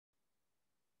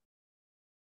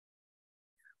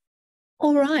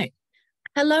All right.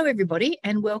 Hello, everybody,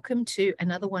 and welcome to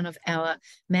another one of our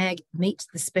MAG Meet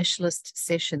the Specialist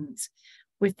sessions.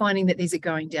 We're finding that these are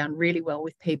going down really well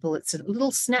with people. It's a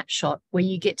little snapshot where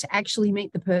you get to actually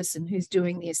meet the person who's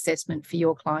doing the assessment for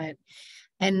your client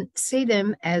and see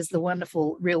them as the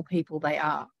wonderful, real people they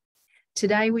are.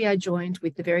 Today, we are joined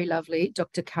with the very lovely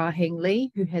Dr. Kah Heng,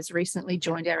 who has recently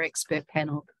joined our expert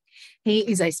panel. He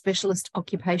is a specialist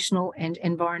occupational and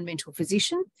environmental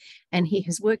physician, and he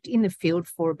has worked in the field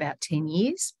for about 10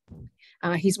 years.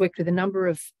 He's worked with a number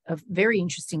of very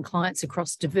interesting clients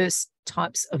across diverse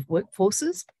types of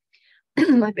workforces.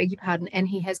 I beg your pardon. And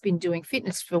he has been doing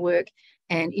fitness for work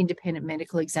and independent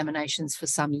medical examinations for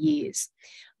some years.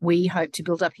 We hope to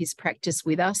build up his practice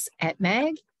with us at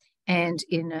MAG, and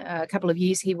in a couple of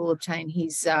years, he will obtain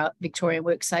his Victorian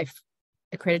WorkSafe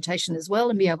accreditation as well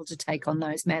and be able to take on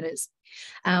those matters.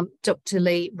 Dr.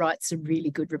 Lee writes a really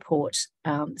good report,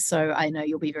 so I know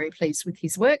you'll be very pleased with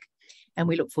his work, and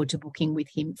we look forward to booking with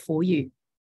him for you.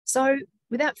 So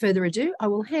without further ado, I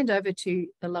will hand over to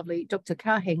the lovely Dr.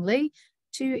 Kah Heng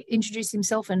to introduce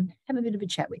himself and have a bit of a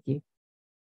chat with you.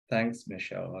 Thanks,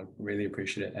 Michelle. I really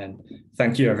appreciate it. And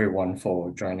thank you, everyone,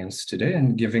 for joining us today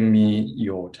and giving me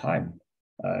your time.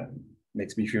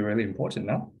 Makes me feel really important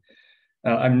now.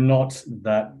 I'm not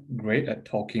that great at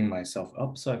talking myself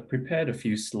up, so I've prepared a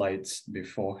few slides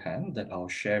beforehand that I'll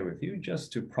share with you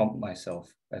just to prompt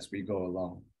myself as we go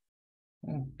along.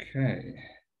 Okay.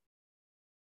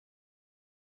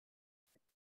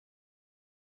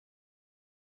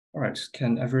 All right,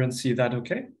 can everyone see that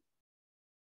okay?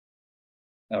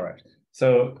 All right,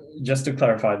 so just to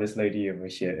clarify, this lady over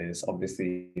here is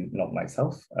obviously not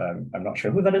myself. I'm not sure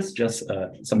who that is, just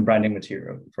some branding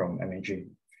material from MAG.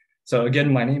 So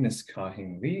again, my name is Kah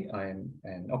Heng. I'm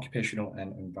an occupational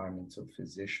and environmental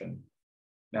physician.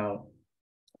 Now,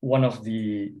 one of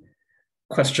the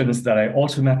questions that I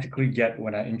automatically get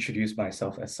when I introduce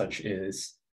myself as such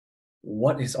is,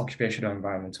 what is occupational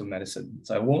environmental medicine?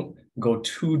 So I won't go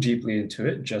too deeply into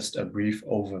it, just a brief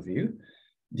overview.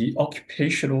 The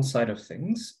occupational side of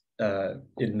things,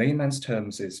 in layman's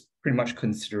terms, is pretty much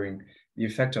considering the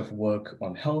effect of work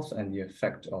on health and the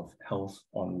effect of health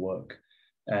on work.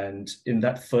 And in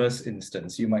that first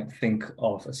instance, you might think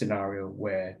of a scenario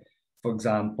where, for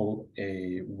example,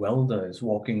 a welder is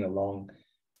walking along,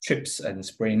 trips and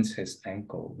sprains his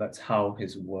ankle. That's how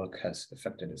his work has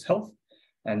affected his health.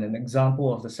 And an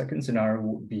example of the second scenario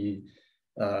would be,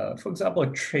 for example,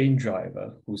 a train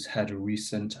driver who's had a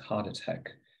recent heart attack.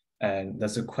 And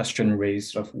there's a question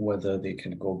raised of whether they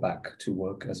can go back to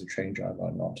work as a train driver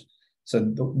or not.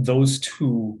 So those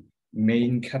two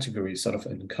main categories sort of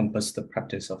encompass the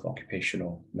practice of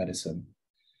occupational medicine.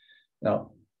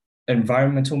 Now,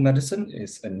 environmental medicine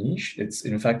is a niche. It's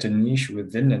in fact a niche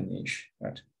within a niche,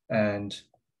 right? And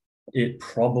it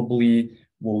probably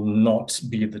will not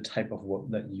be the type of work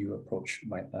that you approach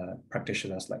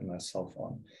practitioners like myself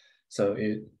on. So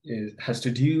it has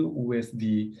to do with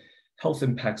the health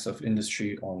impacts of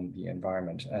industry on the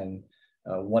environment. And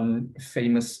one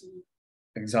famous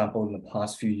example in the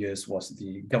past few years was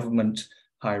the government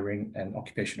hiring an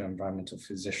occupational environmental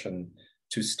physician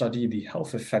to study the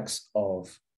health effects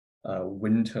of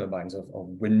wind turbines, of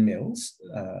windmills,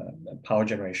 power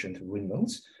generation to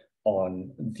windmills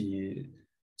on the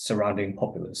surrounding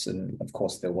populace. And of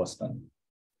course, there was none.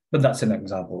 But that's an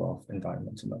example of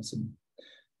environmental medicine.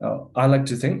 I like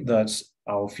to think that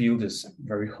our field is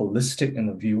very holistic in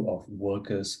the view of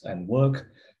workers and work.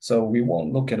 So we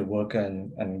won't look at a worker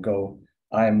and go,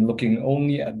 I'm looking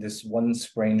only at this one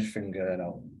sprained finger, and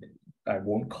I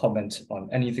won't comment on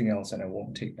anything else, and I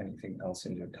won't take anything else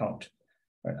into account.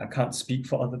 Right? I can't speak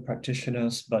for other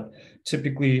practitioners, but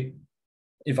typically,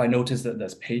 if I notice that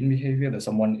there's pain behavior, that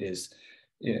someone is,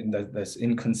 there's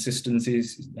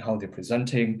inconsistencies in how they're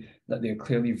presenting, that they're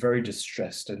clearly very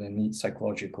distressed and they need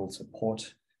psychological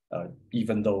support,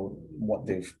 even though what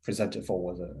they've presented for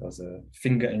was a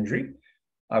finger injury,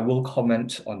 I will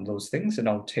comment on those things and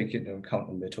I'll take it into account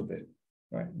a little bit,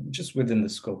 right? Just within the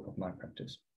scope of my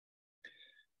practice.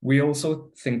 We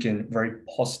also think in very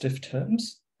positive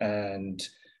terms, and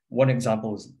one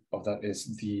example of that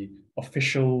is the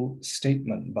official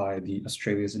statement by the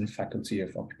Australian Faculty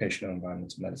of Occupational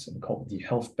Environmental Medicine called the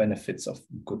Health Benefits of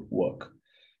Good Work,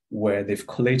 where they've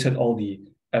collated all the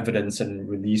evidence and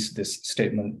released this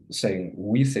statement saying,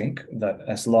 we think that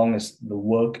as long as the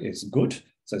work is good,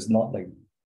 so it's not like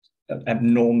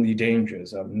abnormally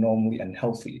dangerous, abnormally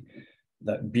unhealthy,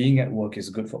 that being at work is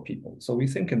good for people. So we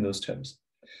think in those terms.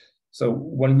 So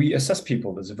when we assess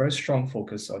people, there's a very strong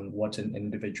focus on what an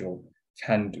individual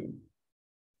can do.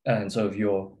 And so if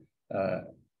you're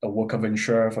a work of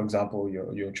insurer, for example,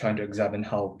 you're trying to examine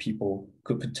how people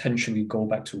could potentially go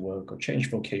back to work or change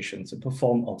vocations and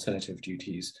perform alternative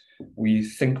duties. We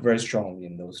think very strongly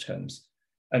in those terms.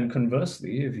 And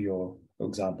conversely, if you're, for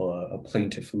example, a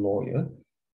plaintiff lawyer,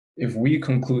 if we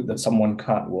conclude that someone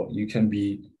can't work, you can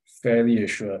be fairly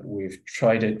assured we've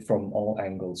tried it from all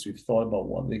angles. We've thought about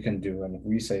what they can do. And if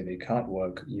we say they can't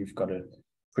work, you've got a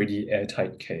pretty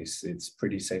airtight case. It's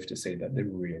pretty safe to say that they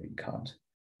really can't.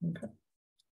 Okay.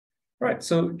 Right,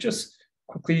 so just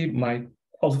quickly, my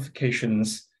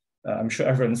qualifications. I'm sure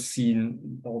everyone's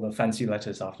seen all the fancy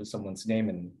letters after someone's name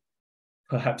and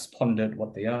perhaps pondered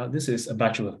what they are. This is a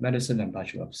Bachelor of Medicine and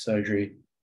Bachelor of Surgery.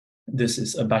 This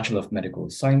is a Bachelor of Medical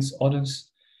Science Honors.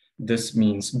 This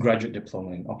means Graduate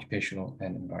Diploma in Occupational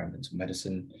and Environmental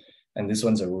Medicine. And this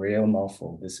one's a real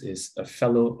mouthful. This is a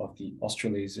Fellow of the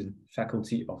Australasian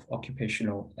Faculty of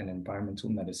Occupational and Environmental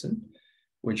Medicine,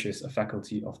 which is a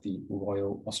faculty of the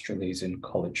Royal Australasian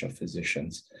College of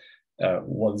Physicians.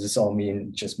 What does this all mean?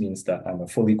 It just means that I'm a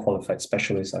fully qualified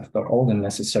specialist. I've got all the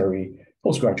necessary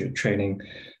postgraduate training,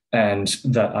 and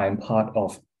that I'm part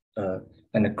of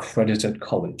an accredited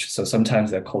college. So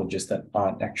sometimes there are colleges that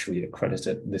aren't actually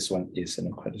accredited. This one is an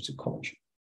accredited college.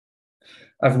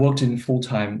 I've worked in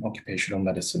full-time occupational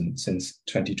medicine since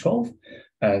 2012,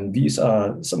 and these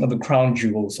are some of the crown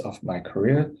jewels of my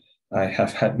career. I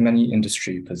have had many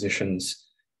industry positions,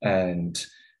 and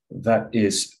that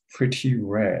is pretty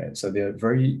rare. So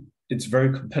it's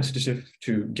very competitive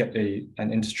to get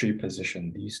an industry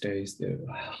position these days. They're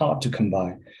hard to come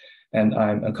by. And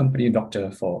I'm a company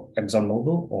doctor for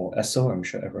ExxonMobil, or Esso. I'm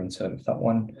sure everyone's heard of that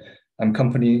one. I'm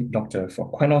company doctor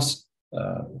for Qenos,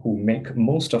 who make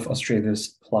most of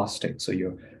Australia's plastic. So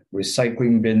your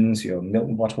recycling bins, your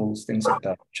milk bottles, things like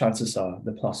that. Chances are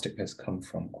the plastic has come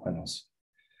from Qenos.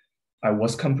 I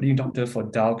was company doctor for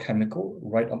Dow Chemical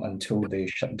right up until they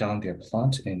shut down their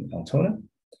plant in Altona.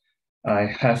 I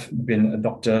have been a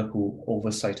doctor who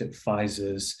oversighted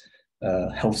Pfizer's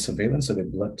health surveillance, so their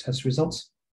blood test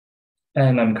results.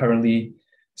 And I'm currently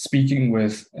speaking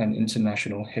with an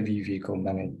international heavy vehicle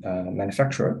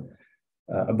manufacturer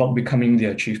about becoming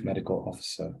their chief medical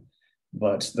officer.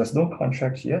 But there's no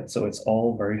contract yet, so it's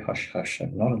all very hush-hush.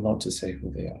 I'm not allowed to say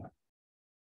who they are.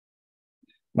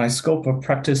 My scope of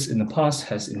practice in the past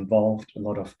has involved a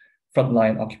lot of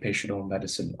frontline occupational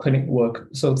medicine clinic work.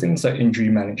 So things like injury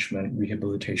management,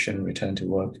 rehabilitation, return to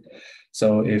work.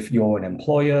 So if you're an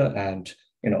employer and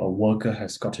a worker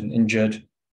has gotten injured,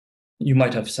 you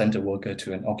might have sent a worker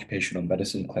to an occupational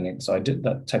medicine clinic. So I did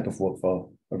that type of work for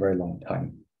a very long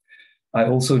time. I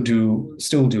also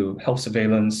still do health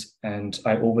surveillance, and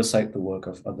I oversight the work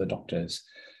of other doctors.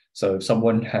 So if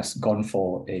someone has gone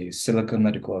for a silica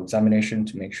medical examination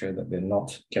to make sure that they're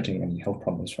not getting any health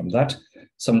problems from that,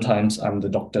 sometimes I'm the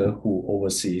doctor who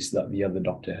oversees that the other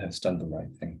doctor has done the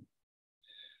right thing.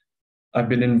 I've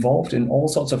been involved in all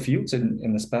sorts of fields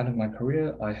in the span of my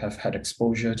career. I have had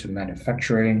exposure to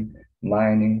manufacturing,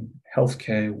 mining,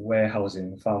 healthcare,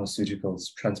 warehousing,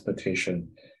 pharmaceuticals, transportation.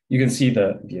 You can see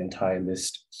the entire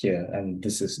list here, and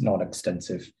this is not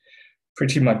extensive.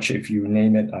 Pretty much if you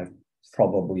name it, I've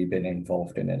probably been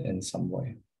involved in it in some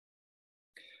way.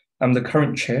 I'm the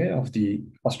current chair of the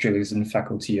Australasian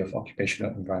Faculty of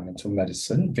Occupational Environmental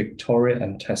Medicine, Victoria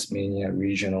and Tasmania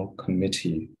Regional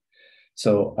Committee.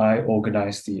 So I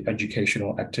organize the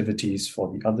educational activities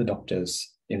for the other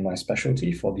doctors in my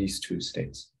specialty for these two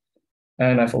states.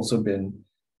 And I've also been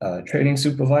a training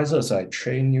supervisor, so I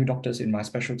train new doctors in my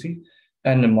specialty,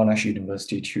 and a Monash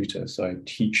University tutor, so I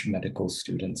teach medical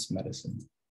students medicine.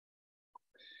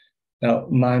 Now,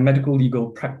 my medical legal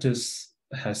practice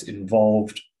has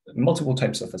involved multiple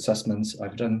types of assessments.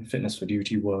 I've done fitness for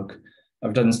duty work.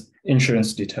 I've done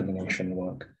insurance determination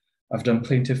work. I've done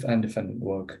plaintiff and defendant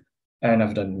work, and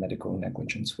I've done medical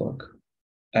negligence work.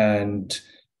 And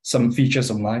some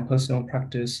features of my personal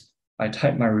practice: I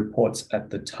type my reports at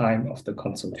the time of the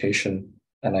consultation,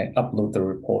 and I upload the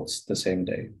reports the same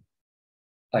day.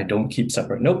 I don't keep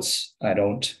separate notes. I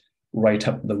don't write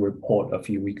up the report a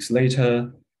few weeks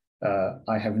later.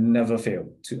 I have never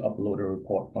failed to upload a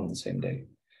report on the same day.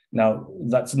 Now,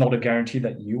 that's not a guarantee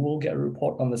that you will get a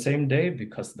report on the same day,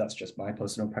 because that's just my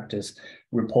personal practice.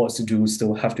 Reports do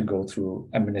still have to go through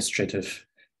administrative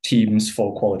teams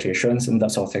for quality assurance and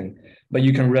that sort of thing. But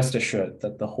you can rest assured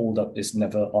that the holdup is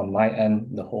never on my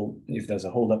end. If there's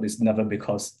a holdup, it's never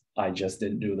because I just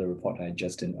didn't do the report, I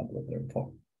just didn't upload the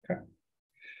report. Okay.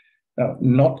 Now,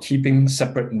 not keeping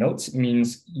separate notes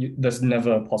means there's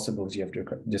never a possibility of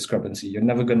discrepancy. You're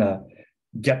never gonna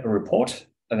get a report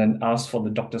and then ask for the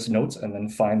doctor's notes and then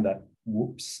find that,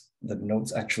 whoops, the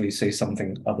notes actually say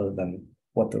something other than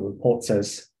what the report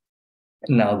says.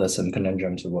 Now there's some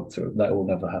conundrum to work through. That will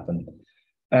never happen.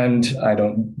 And I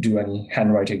don't do any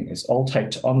handwriting. It's all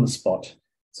typed on the spot.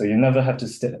 So you never have to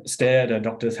stare at a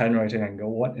doctor's handwriting and go,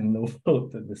 what in the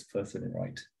world did this person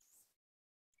write?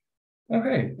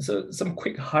 Okay, so some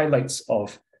quick highlights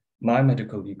of my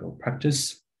medical legal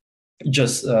practice,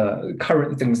 just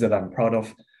current things that I'm proud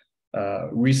of.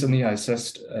 Recently, I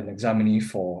assessed an examinee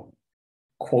for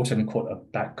quote unquote a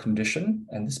back condition,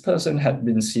 and this person had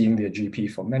been seeing their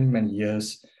GP for many, many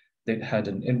years. They'd had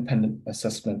an independent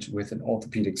assessment with an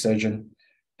orthopedic surgeon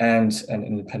and an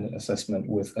independent assessment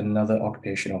with another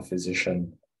occupational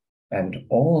physician. And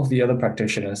all of the other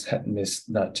practitioners had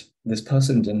missed that this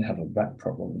person didn't have a back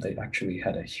problem. They actually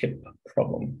had a hip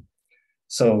problem.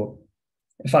 So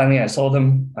finally, I saw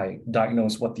them, I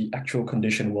diagnosed what the actual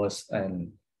condition was,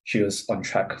 and she was on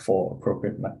track for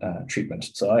appropriate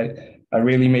treatment. So I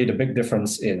really made a big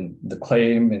difference in the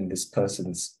claim, in this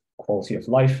person's quality of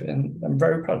life, and I'm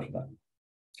very proud of that.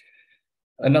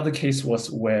 Another case was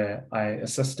where I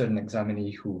assessed an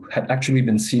examinee who had actually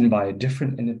been seen by a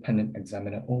different independent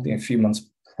examiner only a few months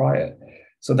prior.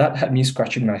 So that had me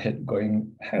scratching my head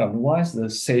going, hang on, why is the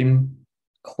same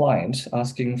client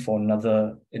asking for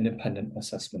another independent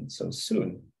assessment so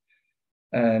soon?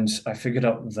 And I figured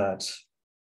out that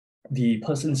the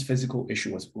person's physical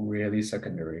issue was really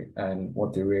secondary, and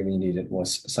what they really needed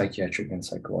was psychiatric and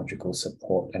psychological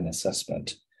support and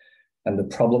assessment. And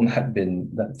the problem had been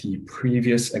that the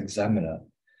previous examiner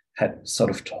had sort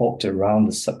of talked around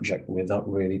the subject without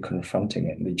really confronting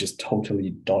it. They just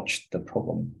totally dodged the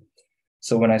problem.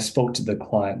 So when I spoke to the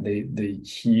client, they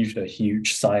heaved a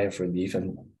huge sigh of relief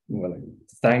and were like,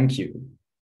 thank you.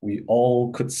 We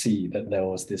all could see that there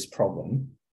was this problem,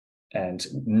 and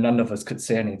none of us could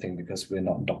say anything because we're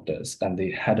not doctors, and they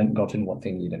hadn't gotten what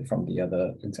they needed from the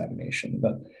other examination.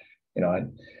 But, I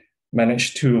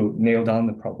managed to nail down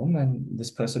the problem, and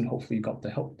this person hopefully got the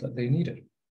help that they needed.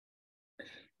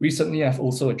 Recently, I've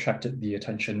also attracted the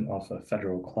attention of a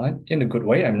federal client in a good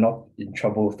way. I'm not in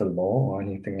trouble with the law or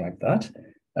anything like that.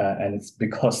 And it's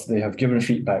because they have given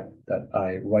feedback that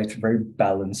I write very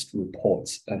balanced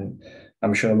reports. And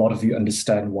I'm sure a lot of you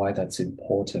understand why that's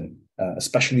important,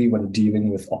 especially when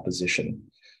dealing with opposition.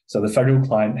 So the federal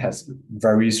client has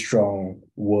very strong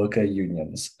worker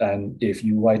unions. And if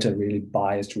you write a really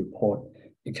biased report,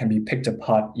 it can be picked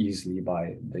apart easily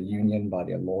by the union, by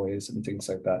their lawyers and things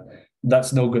like that.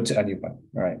 That's no good to anyone,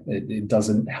 right? It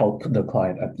doesn't help the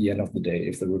client at the end of the day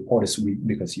if the report is weak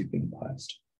because you've been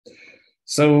biased.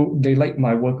 So they like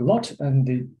my work a lot, and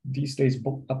they these days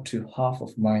book up to half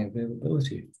of my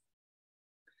availability.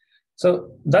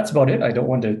 So that's about it. I don't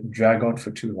want to drag on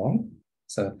for too long.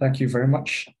 So thank you very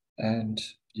much. And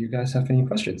do you guys have any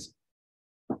questions?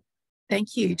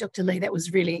 Thank you, Dr. Lee. That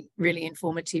was really, really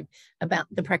informative about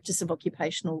the practice of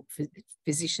occupational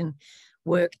physician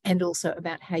work, and also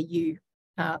about how you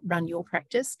run your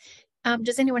practice.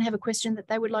 Does anyone have a question that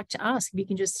they would like to ask? If you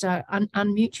can just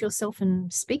unmute yourself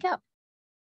and speak up.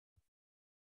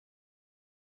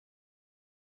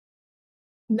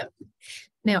 No.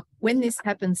 Now, when this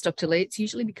happens, Dr. Lee, it's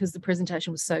usually because the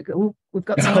presentation was so good. Ooh, we've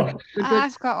got someone.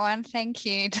 I've got one. Thank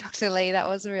you, Dr. Lee. That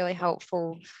was a really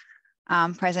helpful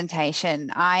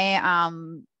presentation.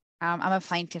 I'm a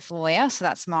plaintiff lawyer, so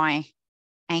that's my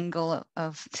angle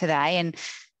of today,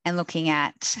 and looking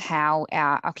at how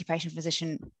our occupational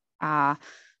physician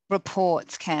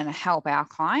reports can help our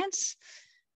clients.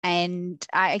 And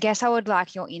I guess I would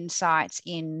like your insights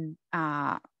in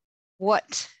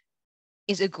what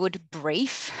is a good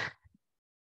brief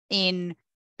in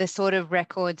the sort of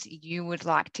records you would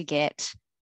like to get,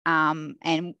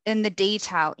 and the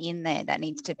detail in there that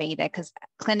needs to be there, because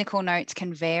clinical notes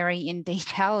can vary in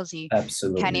detail, as you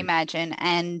Absolutely. can imagine,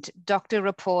 and doctor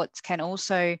reports can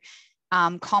also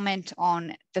comment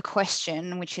on the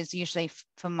question, which is usually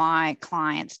for my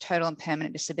clients total and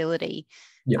permanent disability,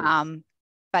 yep.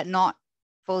 But not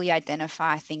fully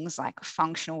identify things like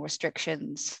functional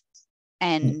restrictions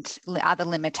and other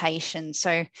limitations.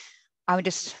 So I would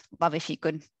just love if you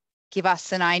could give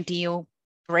us an ideal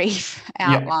brief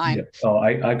outline. Yeah. Oh,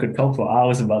 I could talk for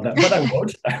hours about that, but I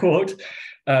won't. I won't.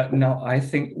 Now, I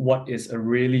think what is a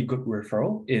really good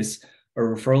referral is a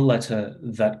referral letter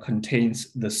that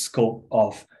contains the scope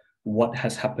of what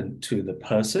has happened to the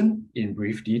person in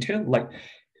brief detail. Like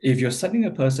if you're sending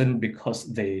a person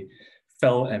because they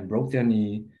fell and broke their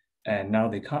knee and now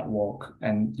they can't walk,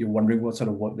 and you're wondering what sort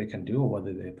of work they can do or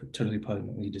whether they're totally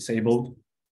permanently disabled,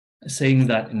 saying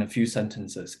that in a few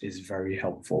sentences is very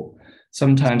helpful.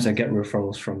 Sometimes I get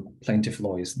referrals from plaintiff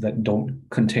lawyers that don't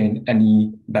contain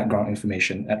any background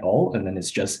information at all, and then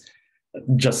it's just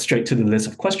straight to the list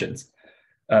of questions.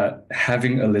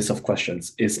 having a list of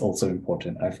questions is also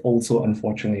important. I've also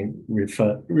unfortunately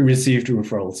received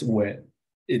referrals where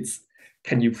it's,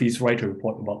 can you please write a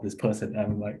report about this person? And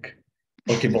I'm like,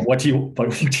 okay, but what do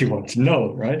you want to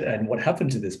know, right? And what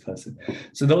happened to this person?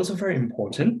 So those are very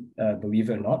important, believe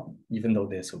it or not, even though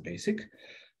they're so basic.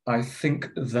 I think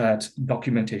that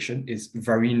documentation is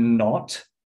very not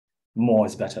more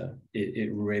is better. It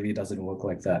really doesn't work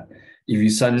like that. If you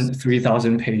send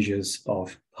 3,000 pages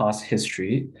of past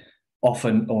history,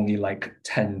 often only like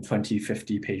 10, 20,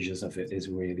 50 pages of it is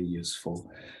really useful.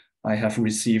 I have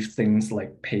received things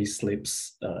like pay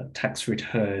slips, tax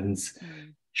returns,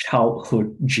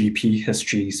 childhood GP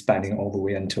history spanning all the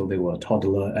way until they were a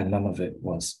toddler, and none of it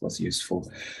was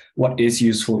useful. What is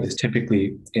useful is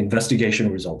typically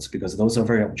investigation results, because those are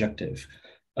very objective.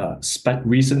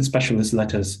 Recent specialist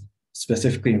letters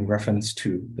specifically in reference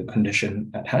to the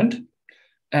condition at hand.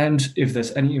 And if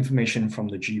there's any information from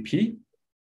the GP,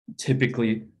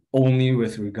 typically only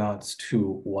with regards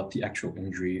to what the actual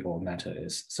injury or matter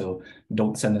is. So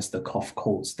don't send us the cough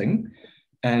colds thing.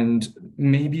 And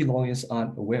maybe lawyers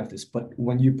aren't aware of this, but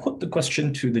when you put the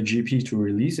question to the GP to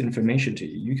release information to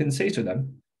you, you can say to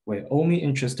them, we're only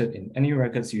interested in any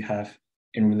records you have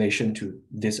in relation to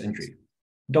this injury.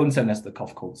 Don't send us the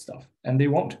cough cold stuff. And they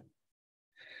won't.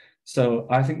 So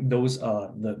I think those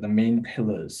are the main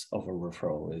pillars of a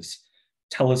referral is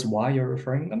tell us why you're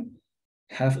referring them,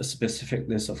 have a specific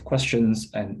list of questions,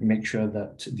 and make sure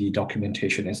that the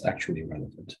documentation is actually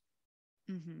relevant.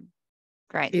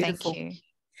 Great, Beautiful. thank you.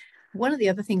 One of the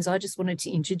other things I just wanted to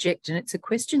interject, and it's a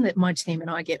question that my team and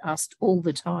I get asked all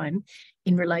the time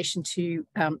in relation to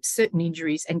certain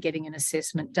injuries and getting an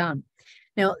assessment done.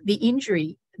 Now, the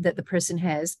injury that the person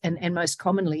has, and most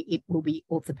commonly it will be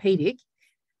orthopedic.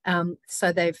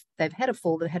 So they've had a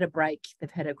fall, they've had a break,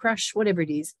 they've had a crush, whatever it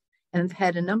is, and they've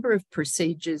had a number of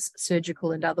procedures,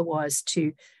 surgical and otherwise,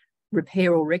 to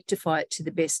repair or rectify it to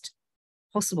the best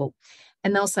possible.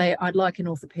 And they'll say, I'd like an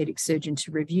orthopedic surgeon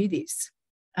to review this.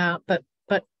 But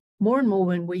more and more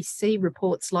when we see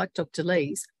reports like Dr.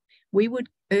 Lee's, we would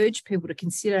urge people to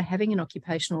consider having an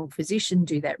occupational physician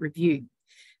do that review,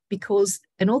 because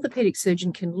an orthopedic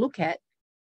surgeon can look at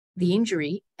the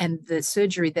injury and the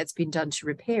surgery that's been done to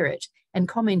repair it and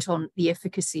comment on the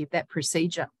efficacy of that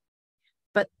procedure.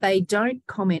 But they don't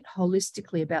comment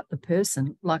holistically about the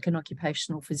person like an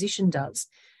occupational physician does.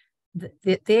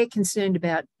 They're concerned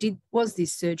about, was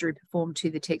this surgery performed to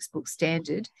the textbook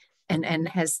standard and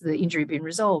has the injury been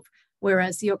resolved?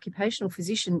 Whereas the occupational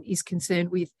physician is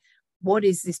concerned with, what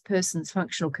is this person's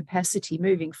functional capacity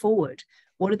moving forward?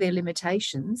 What are their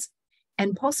limitations?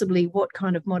 And possibly what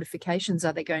kind of modifications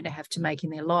are they going to have to make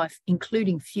in their life,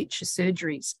 including future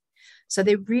surgeries? So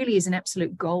there really is an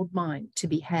absolute goldmine to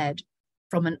be had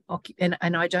from and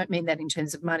I don't mean that in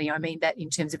terms of money, I mean that in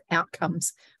terms of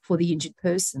outcomes for the injured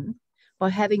person, by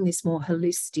having this more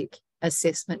holistic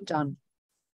assessment done.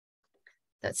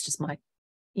 That's just my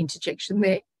interjection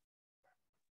there.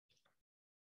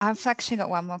 I've actually got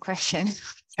one more question.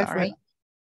 Sorry.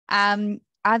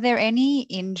 Are there any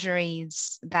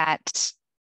injuries that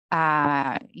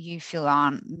you feel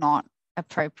are not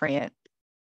appropriate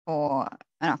for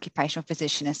an occupational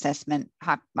physician assessment?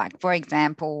 Like, for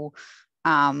example,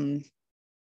 someone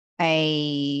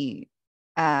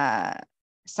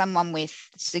with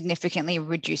significantly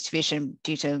reduced vision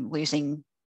due to losing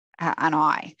an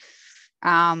eye.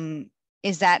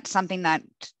 Is that something that,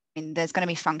 there's going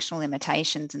to be functional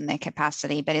limitations in their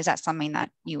capacity, but is that something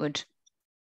that you would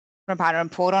provide a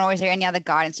report on, or is there any other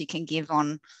guidance you can give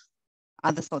on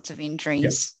other sorts of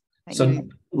injuries? Yeah. So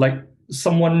like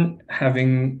someone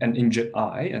having an injured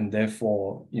eye and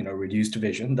therefore, reduced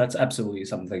vision, that's absolutely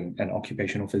something an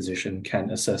occupational physician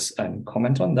can assess and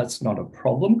comment on. That's not a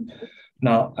problem.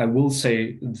 Now, I will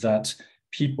say that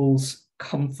people's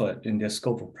comfort in their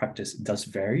scope of practice does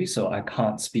vary. So I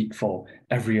can't speak for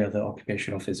every other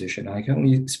occupational physician. I can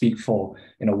only speak for,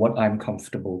 what I'm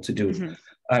comfortable to do. Mm-hmm.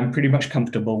 I'm pretty much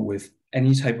comfortable with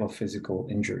any type of physical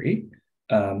injury.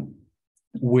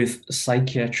 With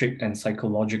psychiatric and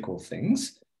psychological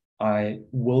things, I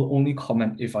will only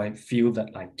comment if I feel that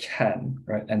I can,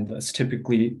 right? And that's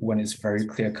typically when it's very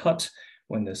clear cut,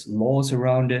 when there's laws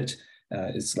around it.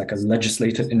 It's like a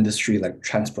legislated industry like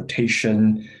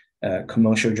transportation,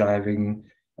 commercial driving,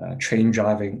 train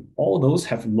driving, all those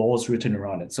have laws written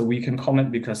around it. So we can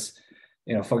comment because,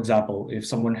 for example, if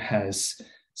someone has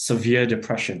severe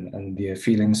depression and they're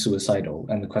feeling suicidal,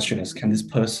 and the question is, can this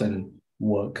person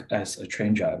work as a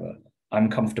train driver? I'm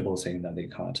comfortable saying that they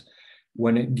can't.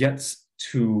 When it gets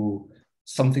to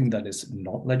something that is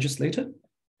not legislated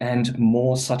and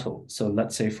more subtle, so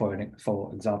let's say for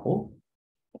example,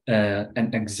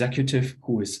 an executive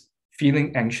who is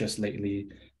feeling anxious lately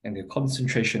and their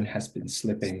concentration has been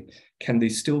slipping, can they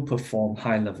still perform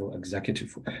high-level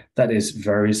executive work? That is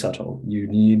very subtle. You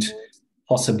need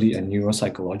possibly a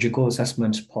neuropsychological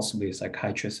assessment, possibly a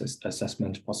psychiatrist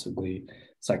assessment, possibly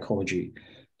psychology.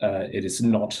 It is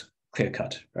not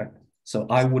clear-cut, right? So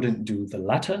I wouldn't do the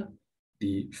latter.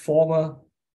 The former,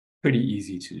 pretty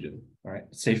easy to do, right?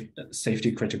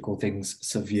 Safety critical things,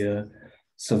 severe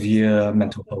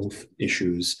mental health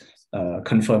issues,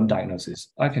 confirmed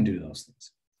diagnosis. I can do those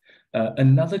things.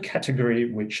 Another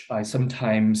category which I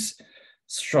sometimes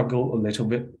struggle a little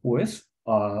bit with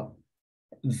are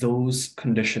those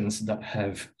conditions that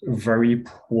have very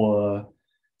poor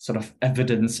sort of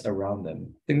evidence around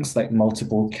them. Things like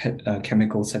multiple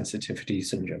chemical sensitivity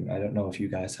syndrome. I don't know if you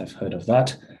guys have heard of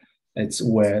that. It's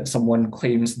where someone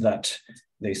claims that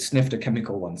they sniffed a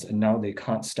chemical once and now they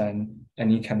can't stand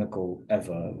any chemical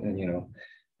ever. And, you know,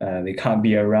 they can't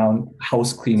be around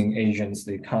house cleaning agents.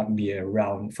 They can't be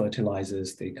around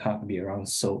fertilizers. They can't be around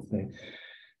soap.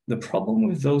 The problem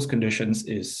with those conditions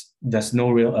is there's no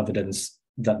real evidence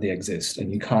that they exist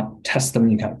and you can't test them,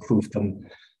 you can't prove them.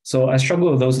 So I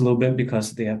struggle with those a little bit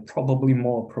because they are probably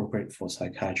more appropriate for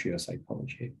psychiatry or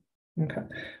psychology. Okay.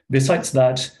 Besides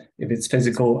that, if it's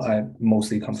physical, I'm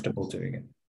mostly comfortable doing it.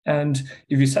 And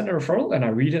if you send a referral and I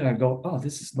read it and I go, oh,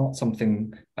 this is not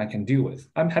something I can deal with,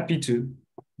 I'm happy to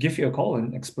give you a call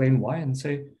and explain why and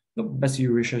say, look, best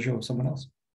you reschedule with someone else.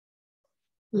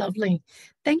 Lovely.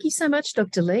 Thank you so much,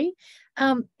 Dr. Lee.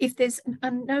 If there's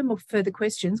no more further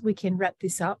questions, we can wrap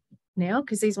this up now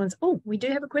because these ones, oh, we do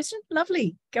have a question.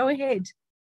 Lovely. Go ahead.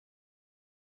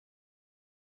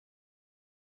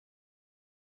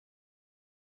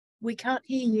 We can't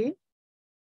hear you.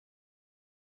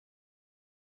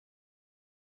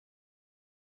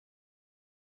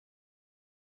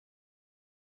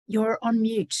 You're on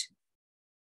mute.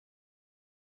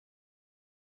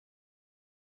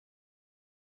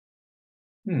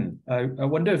 I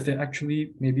wonder if they're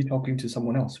actually maybe talking to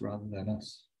someone else rather than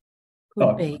us.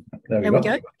 Could be. There we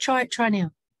go. Try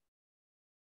now.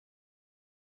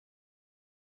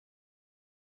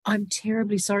 I'm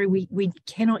terribly sorry. We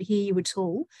cannot hear you at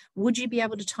all. Would you be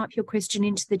able to type your question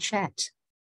into the chat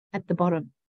at the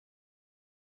bottom?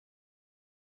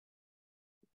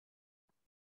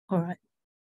 All right.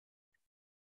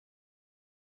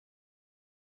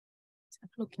 Let's have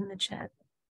a look in the chat.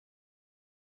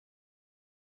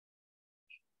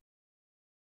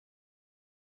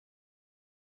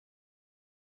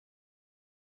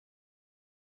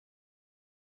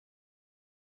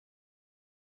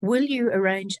 Would you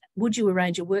arrange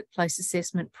a workplace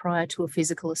assessment prior to a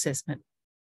physical assessment?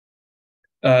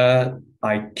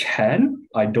 I can.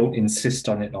 I don't insist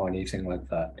on it or anything like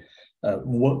that.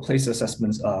 Workplace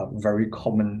assessments are very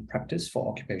common practice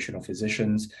for occupational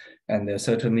physicians, and there's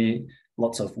certainly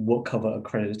lots of work cover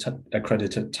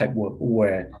accredited type work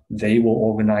where they will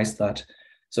organize that.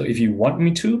 So if you want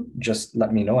me to, just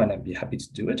let me know and I'd be happy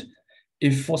to do it.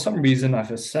 If for some reason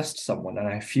I've assessed someone and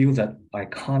I feel that I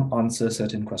can't answer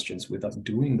certain questions without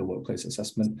doing the workplace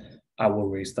assessment, I will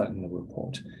raise that in the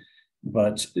report.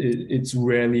 But it's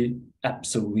rarely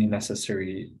absolutely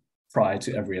necessary prior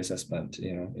to every assessment,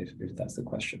 you know, if that's the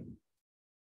question.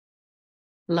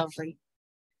 Lovely.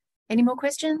 Any more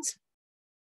questions?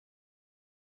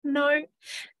 No.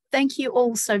 Thank you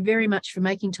all so very much for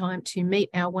making time to meet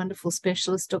our wonderful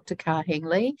specialist, Dr. Kah Heng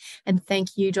Lee. And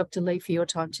thank you, Dr. Lee, for your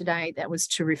time today. That was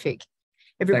terrific.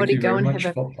 Everybody go and have a... Thank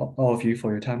you very much for all of you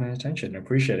for your time and attention. I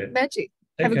appreciate it. Magic.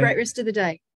 Have a great rest of the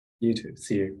day. You too.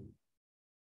 See you.